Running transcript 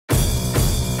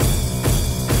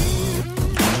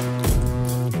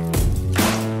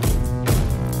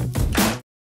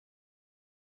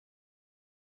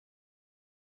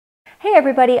Hey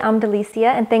everybody, I'm Delicia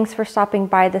and thanks for stopping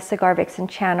by the Cigar Vixen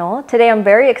channel. Today I'm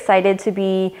very excited to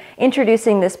be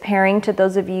introducing this pairing to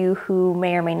those of you who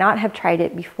may or may not have tried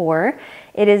it before.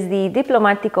 It is the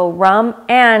Diplomatico rum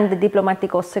and the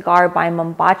Diplomatico cigar by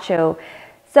Mombacho.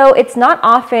 So it's not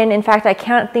often, in fact I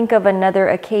can't think of another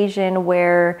occasion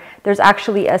where there's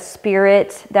actually a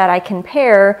spirit that I can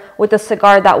pair with a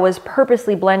cigar that was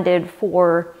purposely blended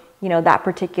for that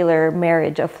particular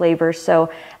marriage of flavors.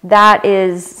 So that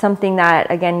is something that,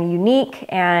 again, unique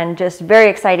and just very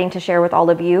exciting to share with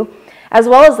all of you, as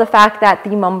well as the fact that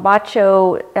the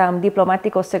Mombacho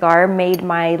Diplomatico cigar made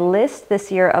my list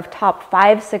this year of top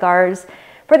 5 cigars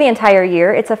for the entire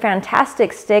year. It's a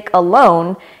fantastic stick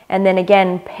alone, and then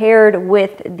again, paired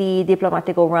with the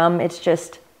Diplomatico rum,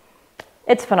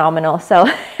 it's phenomenal. So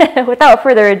without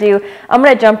further ado, I'm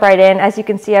gonna jump right in. As you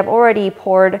can see, I've already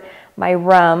poured my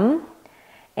rum,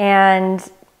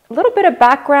 and a little bit of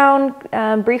background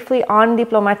briefly on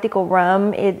Diplomatico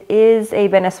rum. It is a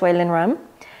Venezuelan rum.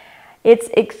 It's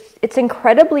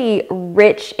incredibly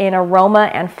rich in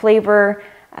aroma and flavor.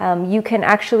 You can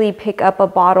actually pick up a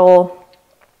bottle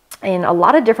in a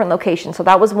lot of different locations. So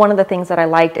that was one of the things that I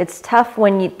liked. It's tough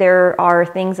when there are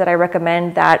things that I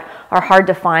recommend that are hard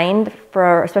to find,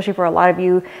 especially for a lot of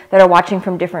you that are watching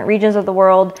from different regions of the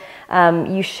world.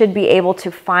 You should be able to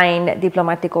find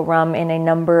Diplomatico rum in a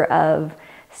number of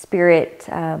spirit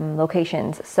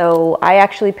locations. So I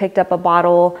actually picked up a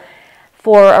bottle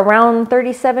for around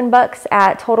 37 bucks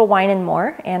at Total Wine &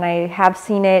 More, and I have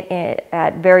seen it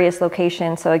at various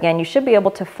locations. So again, you should be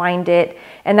able to find it,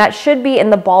 and that should be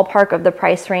in the ballpark of the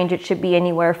price range. It should be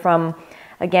anywhere from,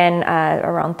 again,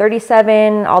 around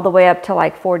 37 all the way up to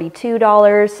like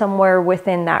 $42, somewhere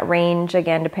within that range,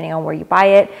 again, depending on where you buy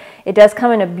it. It does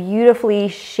come in a beautifully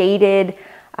shaded,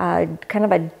 kind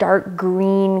of a dark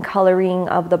green coloring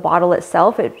of the bottle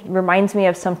itself. It reminds me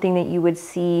of something that you would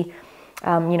see,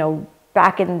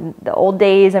 back in the old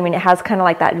days. I mean, it has kind of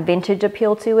like that vintage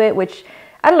appeal to it, which,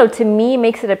 I don't know, to me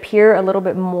makes it appear a little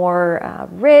bit more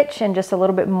rich and just a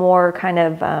little bit more kind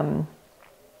of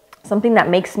something that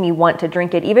makes me want to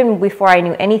drink it. Even before I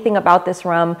knew anything about this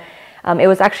rum, it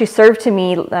was actually served to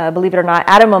me, believe it or not,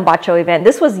 at a Mombacho event.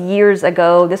 This was years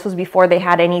ago. This was before they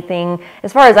had anything,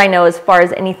 as far as I know, as far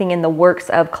as anything in the works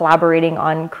of collaborating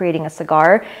on creating a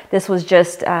cigar. This was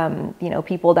just,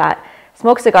 people that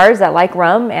smoke cigars that like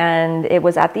rum, and it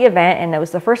was at the event, and it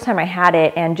was the first time I had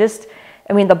it, and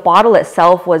the bottle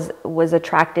itself was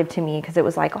attractive to me because it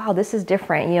was like, wow, this is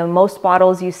different. Most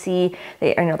bottles you see,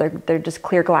 they're just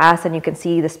clear glass and you can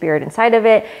see the spirit inside of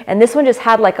it, and this one just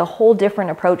had like a whole different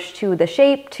approach to the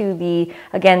shape, to the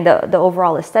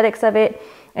overall aesthetics of it,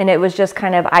 and it was just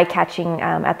kind of eye-catching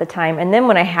at the time. And then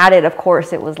when I had it, of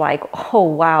course, it was like, oh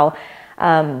wow.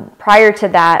 Prior to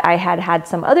that, I had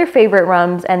some other favorite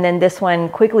rums, and then this one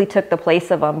quickly took the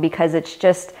place of them because it's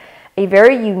just a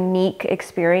very unique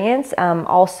experience.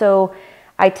 Also,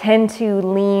 I tend to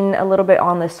lean a little bit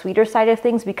on the sweeter side of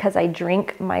things because I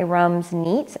drink my rums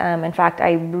neat. In fact,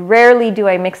 I rarely do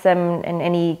I mix them in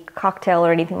any cocktail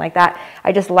or anything like that.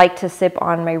 I just like to sip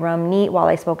on my rum neat while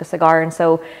I smoke a cigar. And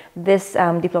so this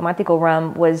Diplomatico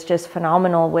rum was just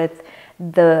phenomenal with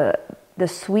the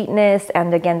sweetness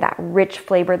and, again, that rich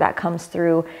flavor that comes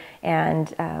through, and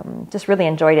just really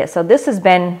enjoyed it. So this has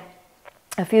been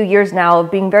a few years now of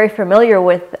being very familiar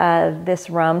with this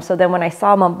rum. So then when I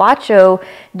saw Mombacho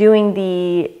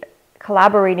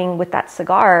collaborating with that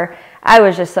cigar, I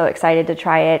was just so excited to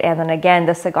try it. And then again,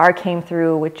 the cigar came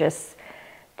through with just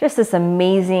this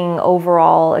amazing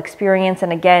overall experience.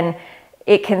 And again,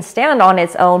 it can stand on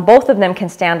its own. Both of them can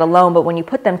stand alone, but when you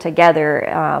put them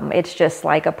together, it's just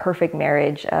like a perfect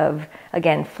marriage of,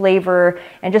 again, flavor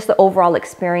and just the overall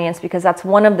experience, because that's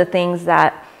one of the things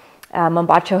that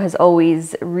Mombacho has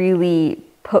always really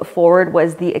put forward,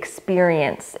 was the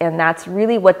experience, and that's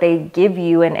really what they give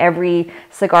you in every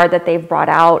cigar that they've brought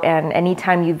out. And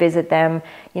anytime you visit them,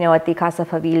 at the Casa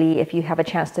Favili, if you have a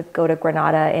chance to go to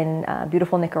Granada in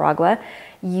beautiful Nicaragua,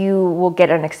 you will get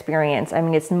an experience. I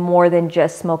mean, it's more than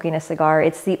just smoking a cigar.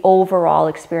 It's the overall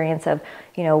experience of,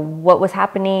 what was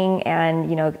happening,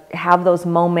 and, have those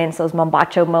moments, those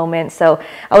Mombacho moments. So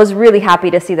I was really happy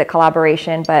to see the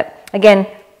collaboration. But again,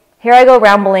 here I go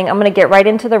rambling. I'm going to get right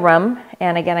into the rum.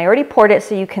 And again, I already poured it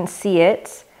so you can see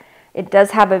it. It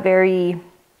does have a very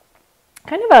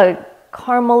kind of a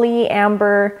caramely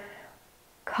amber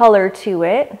color to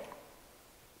it.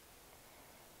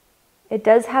 It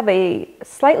does have a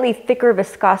slightly thicker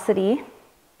viscosity,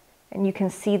 and you can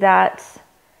see that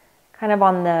kind of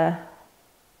on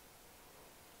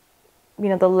you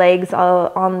know, the legs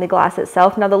on the glass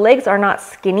itself. Now the legs are not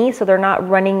skinny, so they're not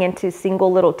running into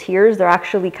single little tears. They're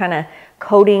actually kind of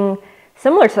coating,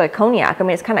 similar to like cognac. I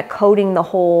mean, it's kind of coating the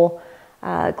whole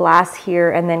glass here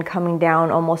and then coming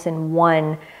down almost in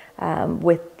one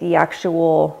with the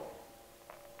actual,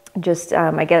 just,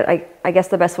 I guess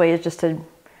the best way is just to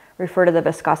refer to the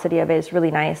viscosity of it. It's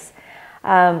really nice.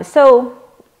 So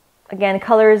again,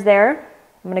 color is there.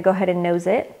 I'm gonna go ahead and nose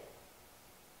it.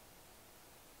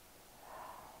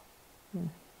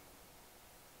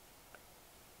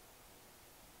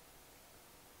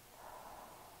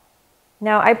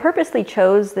 Now, I purposely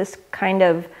chose this kind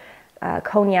of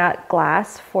cognac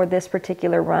glass for this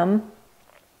particular rum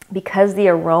because the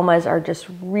aromas are just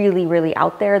really, really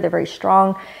out there. They're very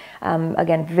strong,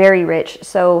 again, very rich.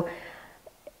 So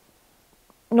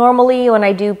normally when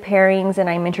I do pairings and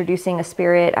I'm introducing a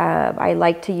spirit, I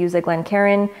like to use a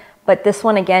Glencairn. But this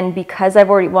one, again, because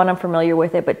I've already, one, I'm familiar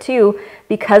with it, but two,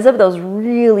 because of those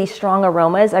really strong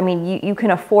aromas, I mean, you can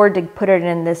afford to put it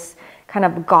in this kind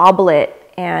of goblet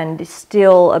and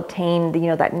still obtain, you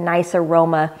know, that nice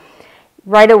aroma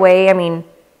right away. I mean,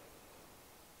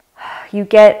 you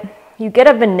get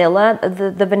a vanilla.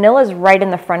 The vanilla is right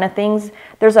in the front of things.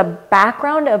 There's a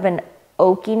background of an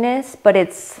oakiness, but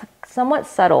it's somewhat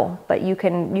subtle, but you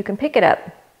can pick it up.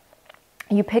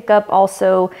 You pick up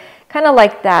also kind of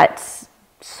like that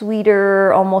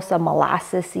sweeter, almost a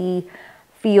molassesy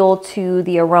feel to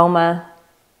the aroma.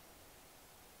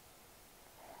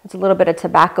 There's a little bit of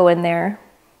tobacco in there.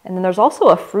 And then there's also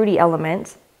a fruity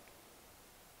element,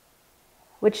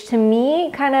 which to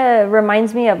me kind of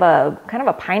reminds me of a kind of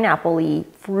a pineapple-y,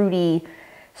 fruity,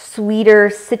 sweeter,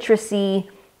 citrusy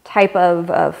type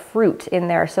of fruit in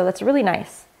there. So that's really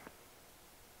nice.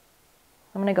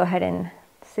 I'm gonna go ahead and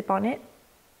sip on it.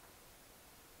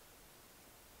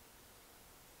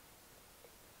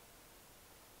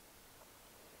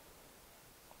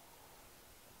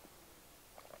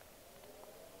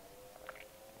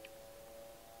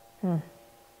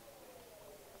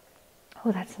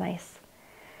 Oh, that's nice.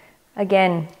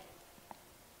 Again,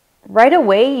 right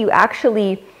away, you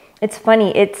actually, it's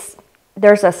funny,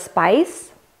 there's a spice,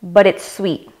 but it's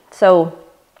sweet. So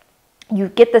you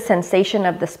get the sensation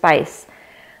of the spice.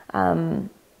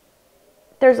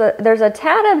 There's a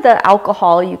tad of the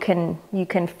alcohol you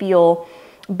can feel,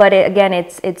 but again,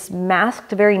 it's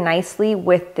masked very nicely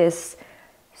with this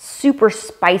super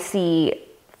spicy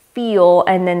feel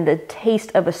and then the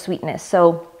taste of a sweetness.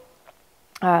 So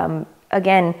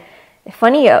again,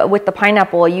 funny with the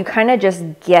pineapple, you kind of just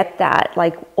get that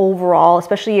like overall,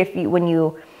 especially if when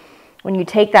you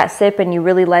take that sip and you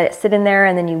really let it sit in there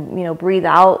and then you know breathe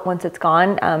out once it's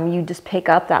gone, you just pick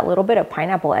up that little bit of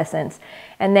pineapple essence.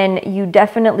 And then you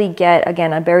definitely get,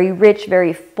 again, a very rich,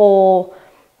 very full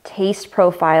taste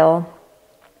profile,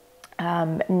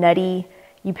 nutty.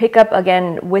 You pick up,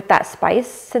 again, with that spice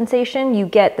sensation, you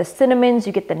get the cinnamons,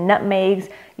 you get the nutmegs,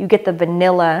 you get the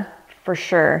vanilla for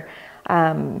sure.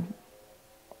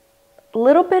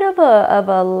 Little bit of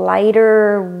a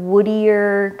lighter,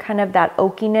 woodier, kind of that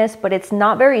oakiness, but it's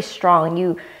not very strong.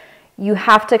 You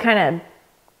have to kind of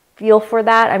feel for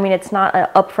that. I mean, it's not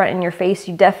upfront in your face.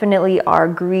 You definitely are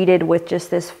greeted with just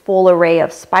this full array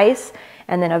of spice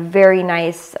and then a very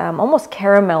nice, almost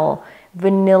caramel,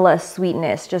 vanilla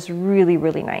sweetness, just really,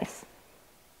 really nice.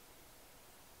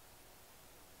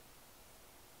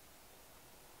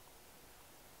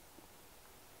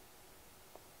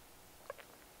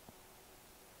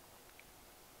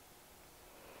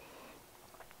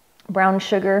 Brown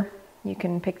sugar, you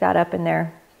can pick that up in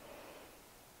there.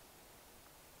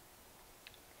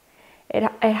 It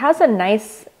has a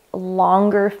nice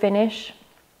longer finish,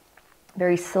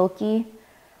 very silky,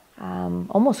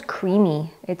 almost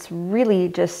creamy. It's really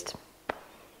just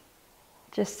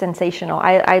sensational.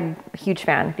 I'm a huge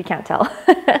fan, if you can't tell.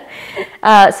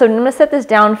 So I'm gonna set this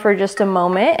down for just a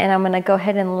moment and I'm gonna go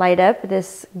ahead and light up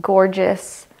this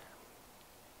gorgeous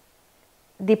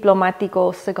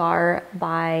Diplomatico cigar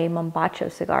by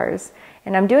Mombacho Cigars.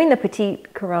 And I'm doing the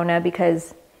Petite Corona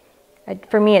because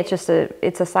for me, it's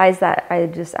a size that I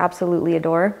just absolutely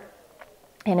adore.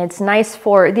 And it's nice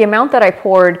for the amount that I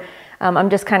poured.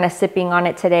 I'm just kind of sipping on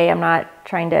it today. I'm not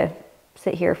trying to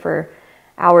sit here for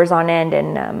hours on end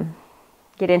and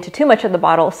get into too much of the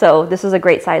bottle. So this is a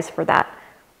great size for that.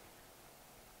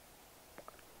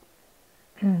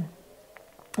 And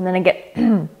then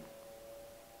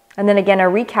again, a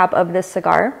recap of this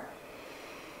cigar.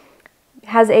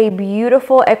 Has a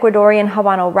beautiful Ecuadorian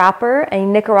Habano wrapper, a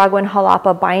Nicaraguan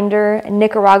Jalapa binder,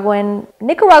 Nicaraguan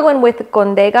with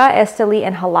Condega, Esteli,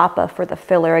 and Jalapa for the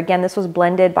filler. Again, this was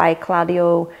blended by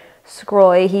Claudio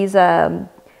Scroy. He's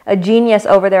a genius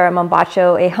over there at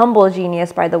Mombacho, a humble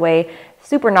genius, by the way,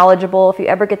 super knowledgeable. If you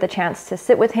ever get the chance to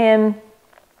sit with him,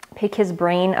 pick his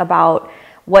brain about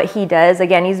what he does.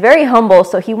 Again, he's very humble,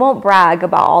 so he won't brag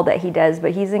about all that he does,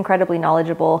 but he's incredibly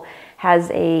knowledgeable,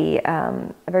 has a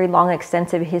very long,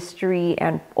 extensive history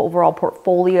and overall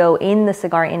portfolio in the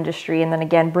cigar industry. And then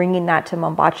again, bringing that to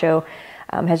Mombacho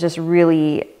has just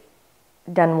really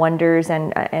done wonders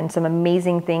and some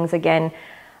amazing things. Again,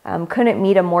 couldn't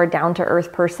meet a more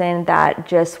down-to-earth person that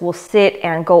just will sit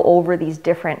and go over these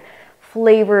different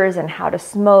flavors and how to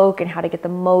smoke and how to get the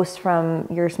most from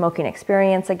your smoking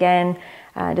experience. Again,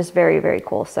 just very, very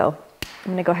cool. So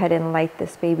I'm gonna go ahead and light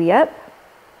this baby up.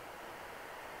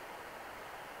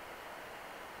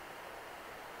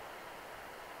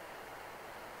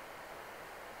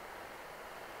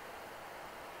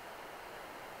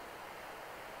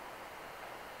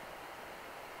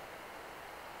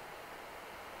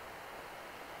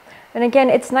 And again,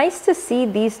 it's nice to see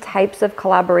these types of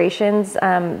collaborations.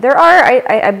 There are,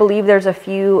 I believe there's a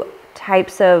few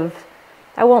types of,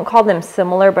 I won't call them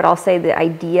similar, but I'll say the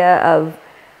idea of,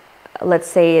 let's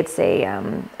say it's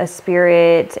a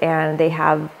spirit and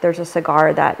there's a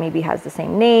cigar that maybe has the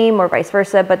same name or vice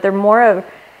versa, but they're more of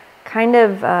kind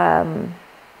of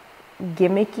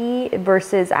gimmicky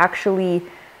versus actually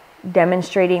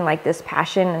demonstrating like this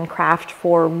passion and craft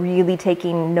for really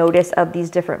taking notice of these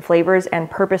different flavors and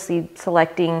purposely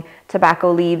selecting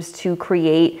tobacco leaves to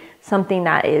create something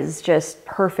that is just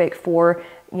perfect for,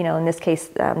 you know, in this case,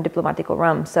 Diplomatico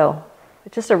rum. So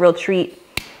it's just a real treat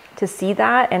to see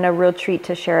that and a real treat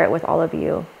to share it with all of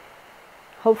you.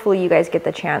 Hopefully you guys get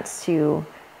the chance to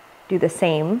do the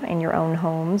same in your own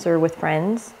homes or with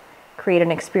friends, create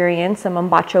an experience, a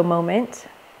Mombacho moment.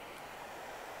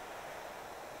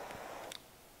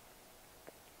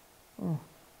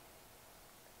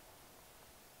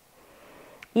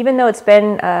 Even though it's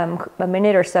been a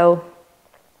minute or so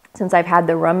since I've had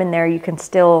the rum in there, you can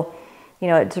still, you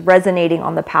know, it's resonating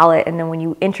on the palate. And then when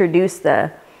you introduce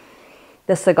the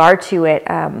cigar to it,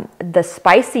 the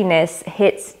spiciness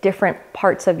hits different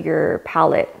parts of your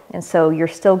palate. And so you're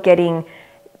still getting,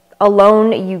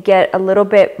 alone, you get a little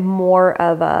bit more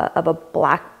of a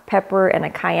black pepper and a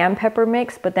cayenne pepper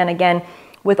mix. But then again,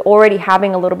 with already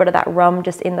having a little bit of that rum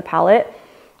just in the palate,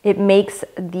 it makes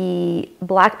the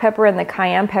black pepper and the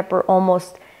cayenne pepper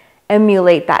almost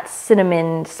emulate that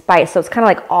cinnamon spice. So it's kind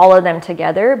of like all of them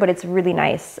together, but it's really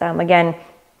nice. Again,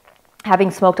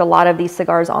 having smoked a lot of these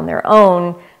cigars on their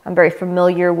own, I'm very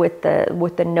familiar with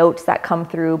the notes that come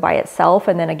through by itself.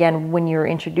 And then again, when you're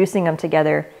introducing them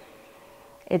together,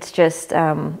 it's just,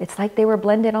 it's like they were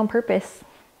blended on purpose.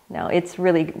 No, it's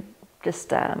really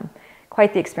just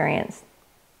quite the experience.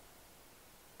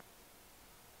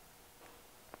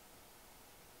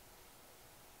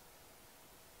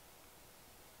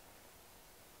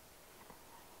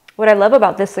 What I love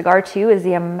about this cigar too is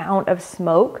the amount of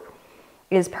smoke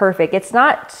is perfect. It's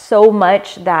not so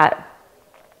much that,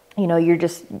 you know, you're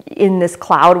just in this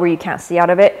cloud where you can't see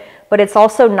out of it, but it's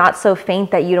also not so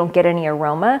faint that you don't get any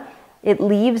aroma. It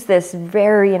leaves this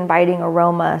very inviting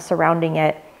aroma surrounding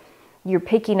it. You're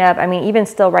picking up, I mean, even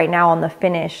still right now on the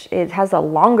finish, it has a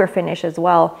longer finish as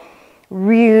well.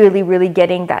 Really, really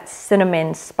getting that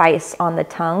cinnamon spice on the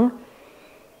tongue.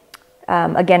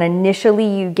 Again, initially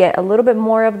you get a little bit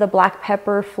more of the black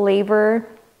pepper flavor,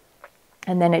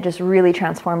 and then it just really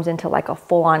transforms into like a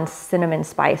full-on cinnamon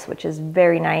spice, which is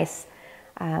very nice.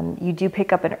 You do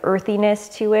pick up an earthiness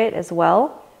to it as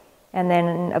well. And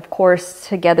then of course,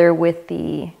 together with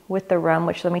the rum,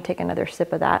 which let me take another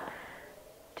sip of that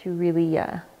to really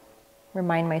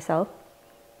remind myself.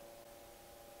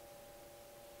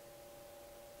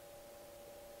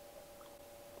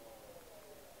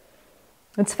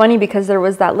 It's funny because there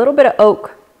was that little bit of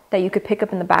oak that you could pick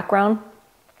up in the background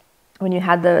when you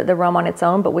had the rum on its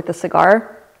own, but with the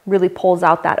cigar, really pulls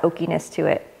out that oakiness to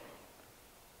it.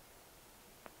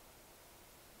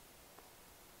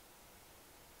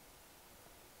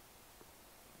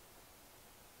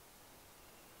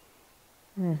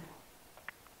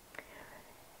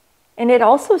 And it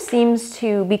also seems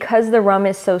to, because the rum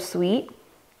is so sweet,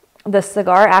 the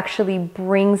cigar actually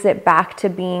brings it back to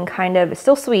being kind of,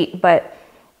 still sweet, but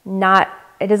not,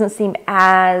 it doesn't seem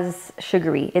as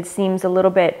sugary. It seems a little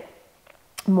bit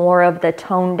more of the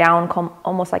toned down,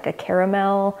 almost like a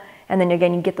caramel. And then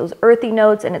again, you get those earthy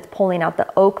notes and it's pulling out the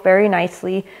oak very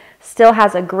nicely. Still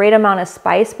has a great amount of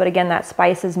spice, but again, that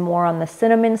spice is more on the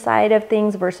cinnamon side of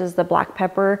things versus the black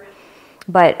pepper.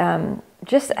 But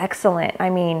just excellent.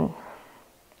 I mean,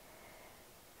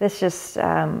 this just,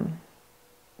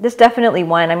 this definitely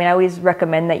one. I mean, I always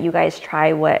recommend that you guys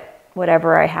try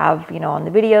whatever I have, you know, on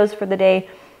the videos for the day.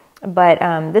 But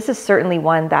this is certainly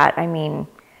one that, I mean,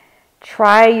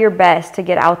 try your best to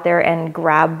get out there and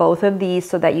grab both of these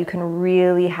so that you can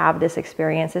really have this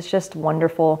experience. It's just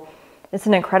wonderful. It's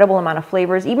an incredible amount of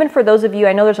flavors. Even for those of you,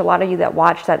 I know there's a lot of you that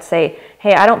watch that say,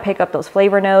 hey, I don't pick up those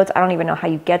flavor notes. I don't even know how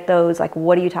you get those. Like,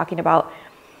 what are you talking about?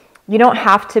 You don't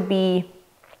have to be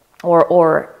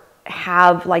or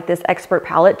have like this expert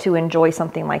palate to enjoy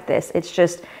something like this. It's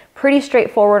just pretty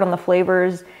straightforward on the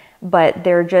flavors, but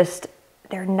they're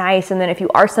nice. And then if you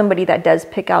are somebody that does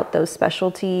pick out those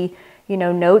specialty, you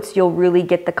know, notes, you'll really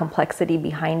get the complexity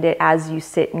behind it as you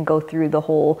sit and go through the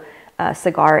whole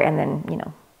cigar, and then, you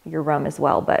know, your rum as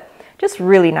well. But just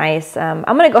really nice. I'm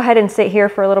going to go ahead and sit here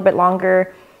for a little bit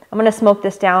longer. I'm going to smoke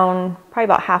this down probably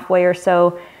about halfway or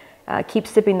so. Keep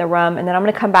sipping the rum, and then I'm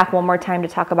going to come back one more time to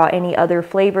talk about any other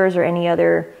flavors or any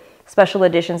other special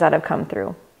additions that have come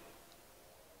through.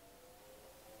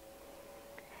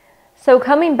 So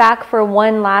coming back for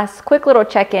one last quick little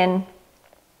check-in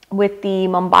with the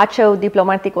Mombacho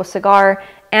Diplomatico cigar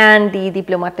and the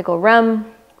Diplomatico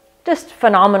rum. Just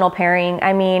phenomenal pairing.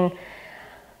 I mean,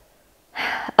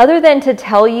 other than to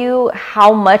tell you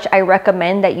how much I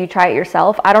recommend that you try it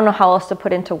yourself, I don't know how else to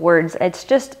put into words. It's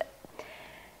just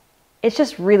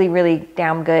really, really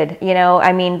damn good. You know,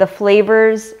 I mean, the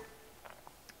flavors,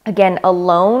 again,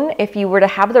 alone, if you were to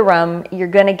have the rum, you're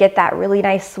going to get that really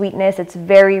nice sweetness. It's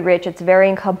very rich. It's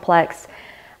very complex.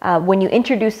 When you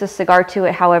introduce the cigar to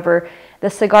it, however, the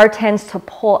cigar tends to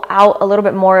pull out a little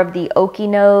bit more of the oaky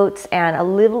notes and a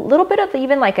little bit of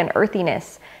even like an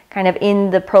earthiness kind of in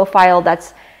the profile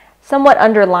that's somewhat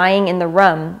underlying in the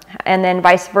rum. And then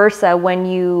vice versa, when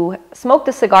you smoke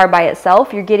the cigar by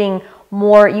itself, you're getting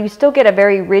more, you still get a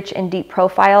very rich and deep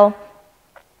profile.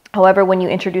 However, when you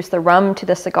introduce the rum to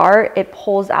the cigar, it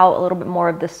pulls out a little bit more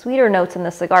of the sweeter notes in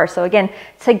the cigar. So again,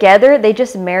 together, they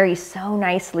just marry so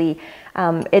nicely.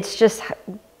 It's just,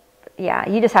 yeah,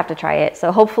 you just have to try it.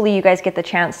 So hopefully you guys get the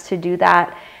chance to do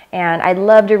that. And I'd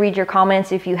love to read your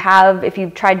comments if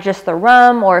you've tried just the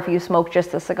rum, or if you smoke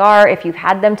just the cigar, if you've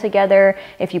had them together,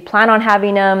 if you plan on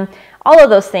having them, all of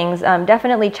those things.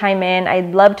 Definitely chime in.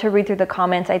 I'd love to read through the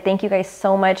comments. I thank you guys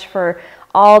so much for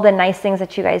all the nice things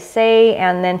that you guys say,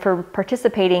 and then for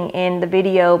participating in the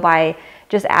video by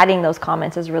just adding those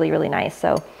comments is really, really nice.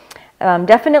 So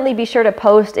definitely be sure to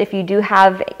post if you do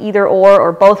have either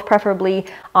or both, preferably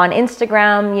on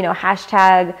Instagram, you know,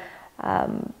 hashtag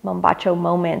Mombacho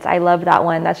moments. I love that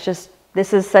one.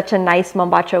 This is such a nice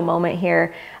Mombacho moment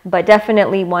here, but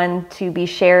definitely one to be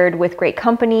shared with great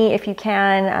company if you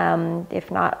can. If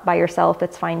not by yourself,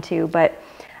 it's fine too. But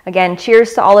again,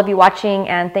 cheers to all of you watching,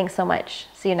 and thanks so much.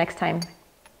 See you next time.